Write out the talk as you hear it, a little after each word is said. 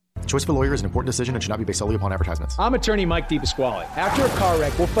Choice of a lawyer is an important decision and should not be based solely upon advertisements. I'm attorney Mike DePasquale. After a car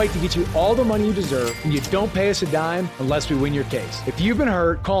wreck, we'll fight to get you all the money you deserve, and you don't pay us a dime unless we win your case. If you've been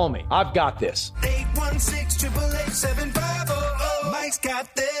hurt, call me. I've got this. 816-888-7500. Mike's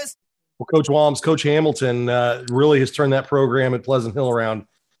got this. Well, Coach Walms, Coach Hamilton really has turned that program at Pleasant Hill around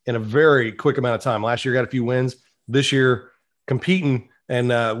in a very quick amount of time. Last year got a few wins. This year competing,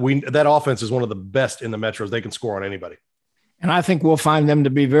 and that offense is one of the best in the Metros. They can score on anybody. And I think we'll find them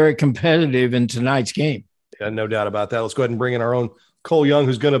to be very competitive in tonight's game. Yeah, no doubt about that. Let's go ahead and bring in our own Cole Young,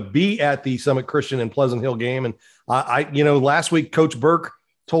 who's going to be at the Summit Christian and Pleasant Hill game. And last week, Coach Burke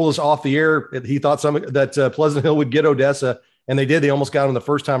told us off the air that he thought that Pleasant Hill would get Odessa, and they did. They almost got him the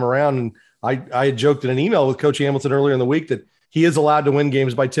first time around. And I had joked in an email with Coach Hamilton earlier in the week that he is allowed to win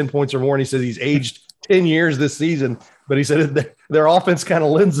games by 10 points or more. And he says he's aged 10 years this season, but he said their offense kind of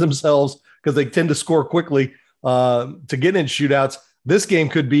lends themselves because they tend to score quickly to get in shootouts. This game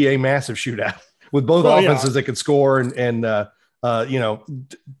could be a massive shootout with both offenses that can score. And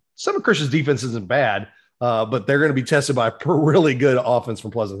Summit Christian's defense isn't bad, but they're going to be tested by a really good offense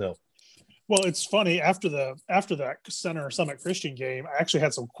from Pleasant Hill. Well, it's funny after that Center Summit Christian game, I actually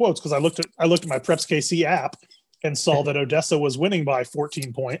had some quotes because I looked at my Preps KC app and saw that Odessa was winning by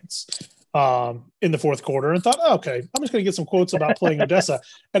 14 points in the fourth quarter and thought, okay, I'm just going to get some quotes about playing Odessa.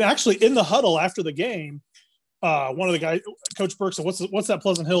 And actually in the huddle after the game, one of the guys, Coach Burke said, what's that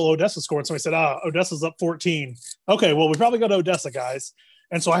Pleasant Hill Odessa score? And somebody said, Odessa's up 14. Okay, well, we probably go to Odessa, guys.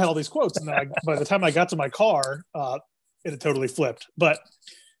 And so I had all these quotes. And then by the time I got to my car, it had totally flipped. But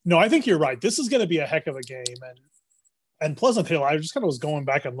no, I think you're right. This is going to be a heck of a game. And Pleasant Hill, I just kind of was going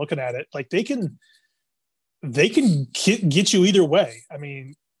back and looking at it. Like they can get you either way. I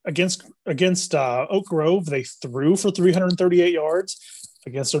mean, against Oak Grove, they threw for 338 yards.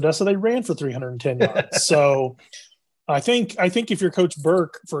 Against Odessa, they ran for 310 yards. So I think if you're Coach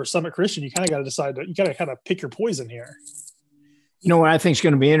Burke for Summit Christian, you kind of got to decide that you got to kind of pick your poison here. You know, what I think is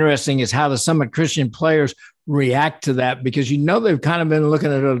going to be interesting is how the Summit Christian players react to that, because they've kind of been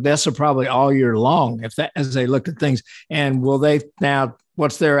looking at Odessa probably all year long as they look at things. And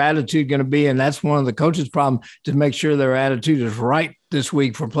what's their attitude going to be? And that's one of the coaches' problems, to make sure their attitude is right this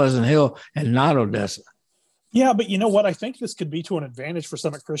week for Pleasant Hill and not Odessa. Yeah, but you know what? I think this could be to an advantage for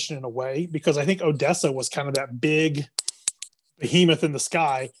Summit Christian in a way, because I think Odessa was kind of that big behemoth in the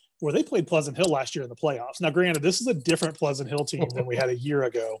sky where they played Pleasant Hill last year in the playoffs. Now, granted, this is a different Pleasant Hill team than we had a year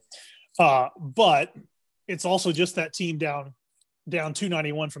ago, but it's also just that team down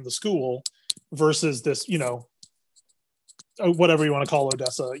 291 from the school versus this, whatever you want to call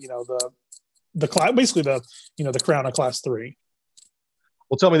Odessa, the class, basically the crown of Class 3.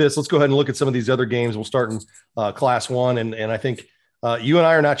 Well, tell me this. Let's go ahead and look at some of these other games. We'll start in Class 1, and I think you and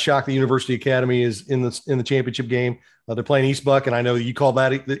I are not shocked that University Academy is in the championship game. They're playing East Buck, and I know you called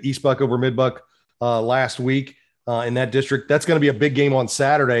that the East Buck over Mid Buck last week in that district. That's going to be a big game on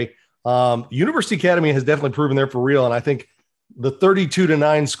Saturday. University Academy has definitely proven they're for real, and I think the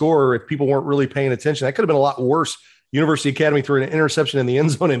 32-9 score, if people weren't really paying attention, that could have been a lot worse. University Academy threw an interception in the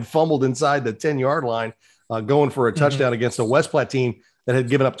end zone and fumbled inside the 10-yard line, going for a touchdown against a West Platte team that had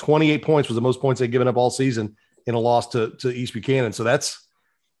given up 28 points, was the most points they'd given up all season in a loss to East Buchanan. So that's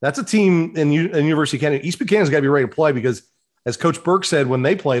a team in University Academy. East Buchanan's got to be ready to play, because as Coach Burke said, when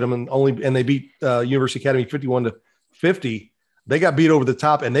they played them and they beat University Academy 51-50, they got beat over the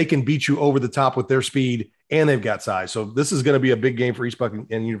top, and they can beat you over the top with their speed, and they've got size. So this is going to be a big game for East Buck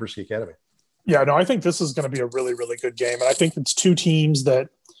and University Academy. Yeah, no, I think this is going to be a really, really good game. And I think it's two teams that,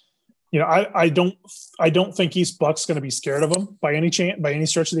 I don't think East Buck's going to be scared of them by any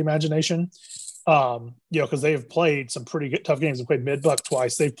stretch of the imagination. Because they have played some pretty good, tough games. They've played Mid Buck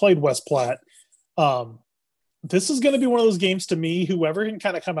twice. They've played West Platte. This is going to be one of those games, to me, whoever can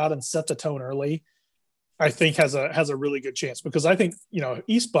kind of come out and set the tone early, I think has a really good chance, because I think,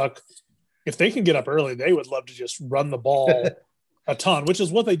 East Buck, if they can get up early, they would love to just run the ball a ton, which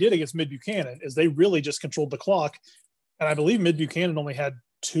is what they did against Mid Buchanan, is they really just controlled the clock. And I believe Mid Buchanan only had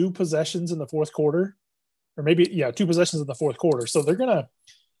 2 possessions in the fourth quarter, or maybe 2 possessions in the fourth quarter. So they're going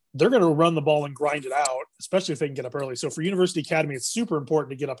to run the ball and grind it out, especially if they can get up early. So for University Academy, it's super important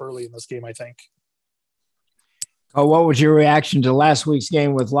to get up early in this game, I think. Oh, what was your reaction to last week's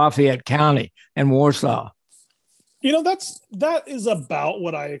game with Lafayette County and Warsaw? That is about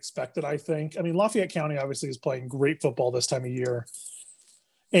what I expected, I think. I mean, Lafayette County obviously is playing great football this time of year.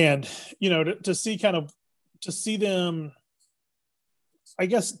 And, to see them, I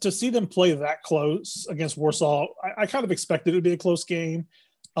guess, to see them play that close against Warsaw, I kind of expected it to be a close game.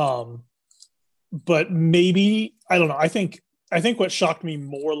 But maybe, I don't know. I think what shocked me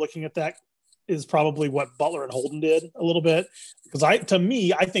more looking at that is probably what Butler and Holden did a little bit. Because I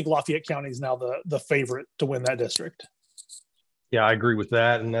think Lafayette County is now the favorite to win that district. Yeah, I agree with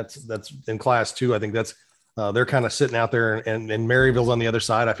that. And that's in Class 2. I think that's they're kind of sitting out there, and Maryville's on the other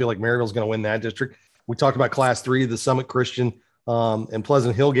side. I feel like Maryville's going to win that district. We talked about Class 3, the Summit Christian and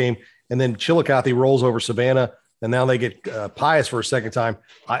Pleasant Hill game, and then Chillicothe rolls over Savannah, and now they get Pius for a second time.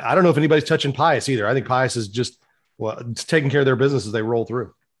 I don't know if anybody's touching Pius either. I think Pius is just it's taking care of their business as they roll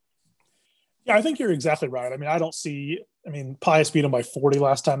through. Yeah, I think you're exactly right. I mean, Pius beat them by 40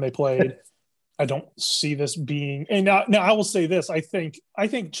 last time they played. I don't see this being – and now I will say this. I think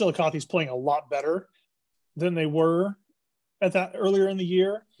Chillicothe's playing a lot better than they were at that earlier in the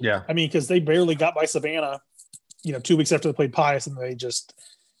year. Yeah. I mean, because they barely got by Savannah, 2 weeks after they played Pius, and they just,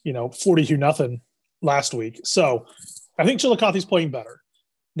 42-0 last week. So I think Chillicothe's playing better.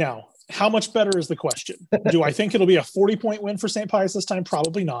 Now, how much better is the question? Do I think it'll be a 40-point win for St. Pius this time?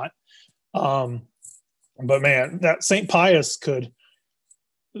 Probably not. But man, that St. Pius could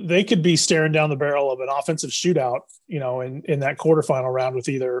be staring down the barrel of an offensive shootout, in that quarterfinal round with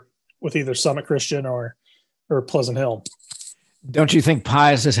either Summit Christian or Pleasant Hill. Don't you think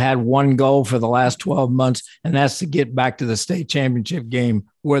Pius has had one goal for the last 12 months, and that's to get back to the state championship game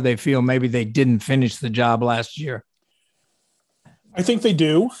where they feel maybe they didn't finish the job last year? I think they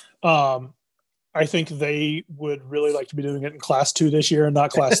do. I think they would really like to be doing it in Class 2 this year and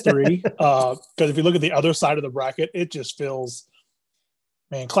not Class 3. Because if you look at the other side of the bracket, it just feels,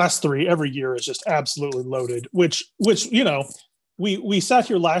 man, Class 3 every year is just absolutely loaded, which we sat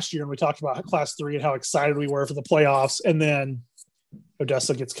here last year and we talked about Class 3 and how excited we were for the playoffs. And then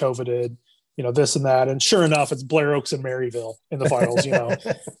Odessa gets COVIDed, this and that. And sure enough, it's Blair Oaks and Maryville in the finals,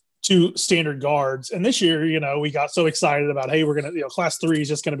 2 standard guards. And this year, we got so excited about, hey, we're going to, Class 3 is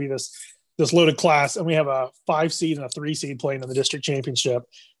just going to be this loaded class. And we have a 5 seed and a 3 seed playing in the district championship.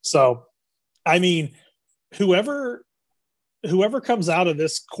 So, I mean, whoever comes out of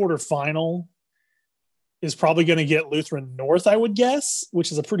this quarterfinal is probably going to get Lutheran North, I would guess,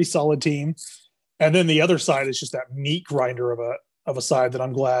 which is a pretty solid team. And then the other side is just that meat grinder of a side that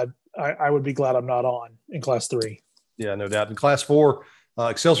I would be glad I'm not on in Class 3. Yeah, no doubt. In Class 4,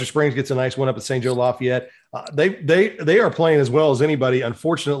 Excelsior Springs gets a nice one up at St. Joe Lafayette. They are playing as well as anybody.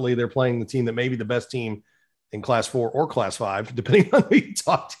 Unfortunately, they're playing the team that may be the best team in Class 4 or Class 5, depending on who you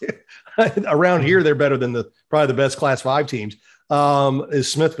talk to. Around here, they're better than probably the best Class 5 teams,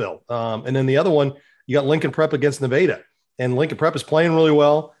 is Smithville. And then the other one, you got Lincoln Prep against Nevada, and Lincoln Prep is playing really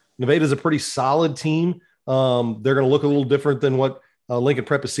well. Nevada is a pretty solid team. They're going to look a little different than what Lincoln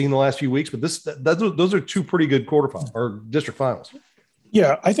Prep has seen the last few weeks, but those are 2 pretty good quarterfinals or district finals.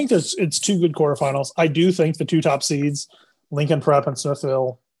 Yeah, I think it's 2 good quarterfinals. I do think the 2 top seeds, Lincoln Prep and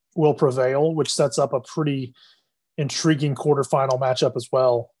Smithville, will prevail, which sets up a pretty intriguing quarterfinal matchup as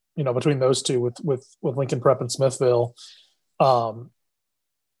well, between those 2 with Lincoln Prep and Smithville.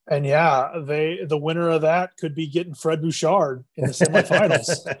 And yeah, the winner of that could be getting Fred Bouchard in the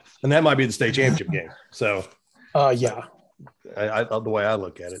semifinals. And that might be the state championship game. So, yeah. I the way I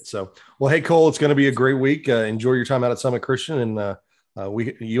look at it. So, well, hey, Cole, it's going to be a great week. Enjoy your time out at Summit Christian. And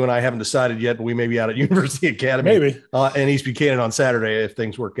you and I haven't decided yet, but we may be out at University Academy maybe and East Buchanan on Saturday if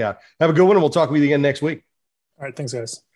things work out. Have a good one, and we'll talk with you again next week. All right. Thanks, guys.